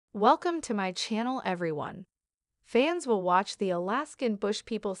Welcome to my channel, everyone. Fans will watch the Alaskan Bush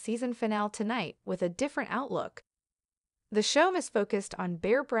People season finale tonight with a different outlook. The show is focused on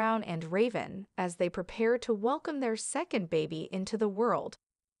Bear Brown and Raiven as they prepare to welcome their second baby into the world.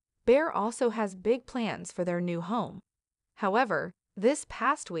 Bear also has big plans for their new home. However, this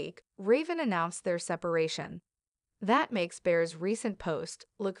past week, Raiven announced their separation. That makes Bear's recent post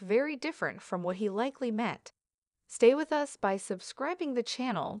look very different from what he likely meant. Stay with us by subscribing the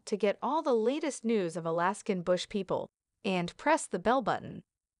channel to get all the latest news of Alaskan Bush People and press the bell button.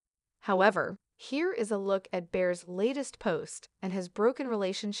 However, here is a look at Bear's latest post and his broken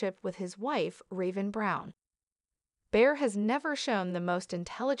relationship with his wife, Raiven Brown. Bear has never shown the most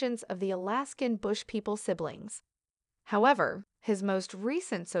intelligence of the Alaskan Bush People siblings. However, his most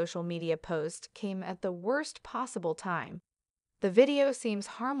recent social media post came at the worst possible time. The video seems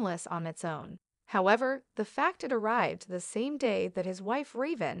harmless on its own. However, the fact it arrived the same day that his wife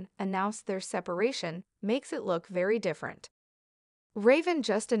Raiven announced their separation makes it look very different. Raiven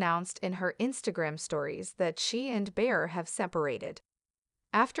just announced in her Instagram stories that she and Bear have separated.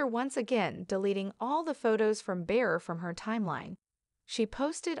 After once again deleting all the photos from Bear from her timeline, she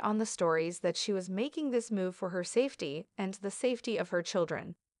posted on the stories that she was making this move for her safety and the safety of her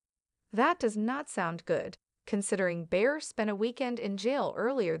children. That does not sound good, considering Bear spent a weekend in jail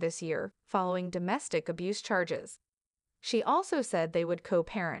earlier this year following domestic abuse charges. She also said they would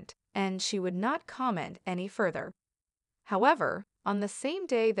co-parent, and she would not comment any further. However, on the same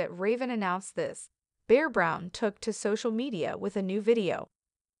day that Raiven announced this, Bear Brown took to social media with a new video.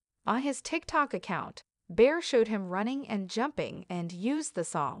 On his TikTok account, Bear showed him running and jumping and used the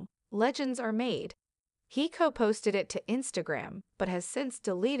song, "Legends Are Made." He co-posted it to Instagram, but has since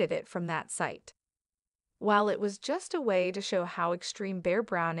deleted it from that site. While it was just a way to show how extreme Bear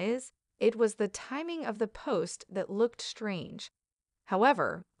Brown is, it was the timing of the post that looked strange.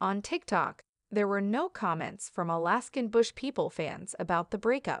 However, on TikTok, there were no comments from Alaskan Bush People fans about the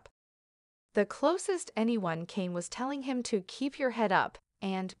breakup. The closest anyone came was telling him to keep your head up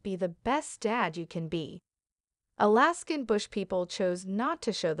and be the best dad you can be. Alaskan Bush People chose not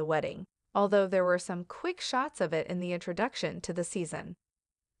to show the wedding, although there were some quick shots of it in the introduction to the season.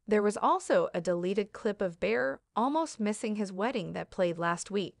 There was also a deleted clip of Bear almost missing his wedding that played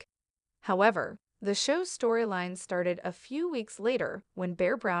last week. However, the show's storyline started a few weeks later when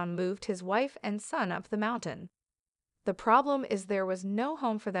Bear Brown moved his wife and son up the mountain. The problem is there was no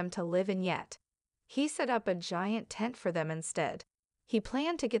home for them to live in yet. He set up a giant tent for them instead. He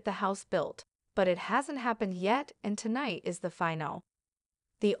planned to get the house built, but it hasn't happened yet, and tonight is the final.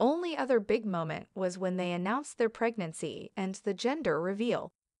 The only other big moment was when they announced their pregnancy and the gender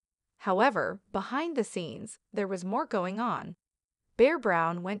reveal. However, behind the scenes, there was more going on. Bear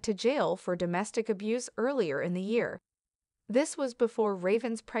Brown went to jail for domestic abuse earlier in the year. This was before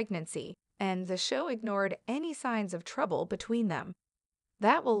Raiven's pregnancy, and the show ignored any signs of trouble between them.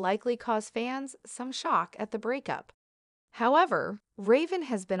 That will likely cause fans some shock at the breakup. However, Raiven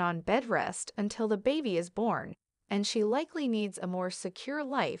has been on bed rest until the baby is born, and she likely needs a more secure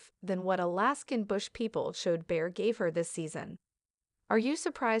life than what Alaskan Bush People showed Bear gave her this season. Are you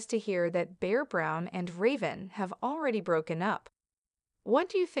surprised to hear that Bear Brown and Raiven have already broken up? What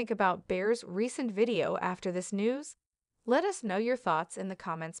do you think about Bear's recent video after this news? Let us know your thoughts in the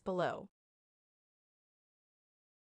comments below.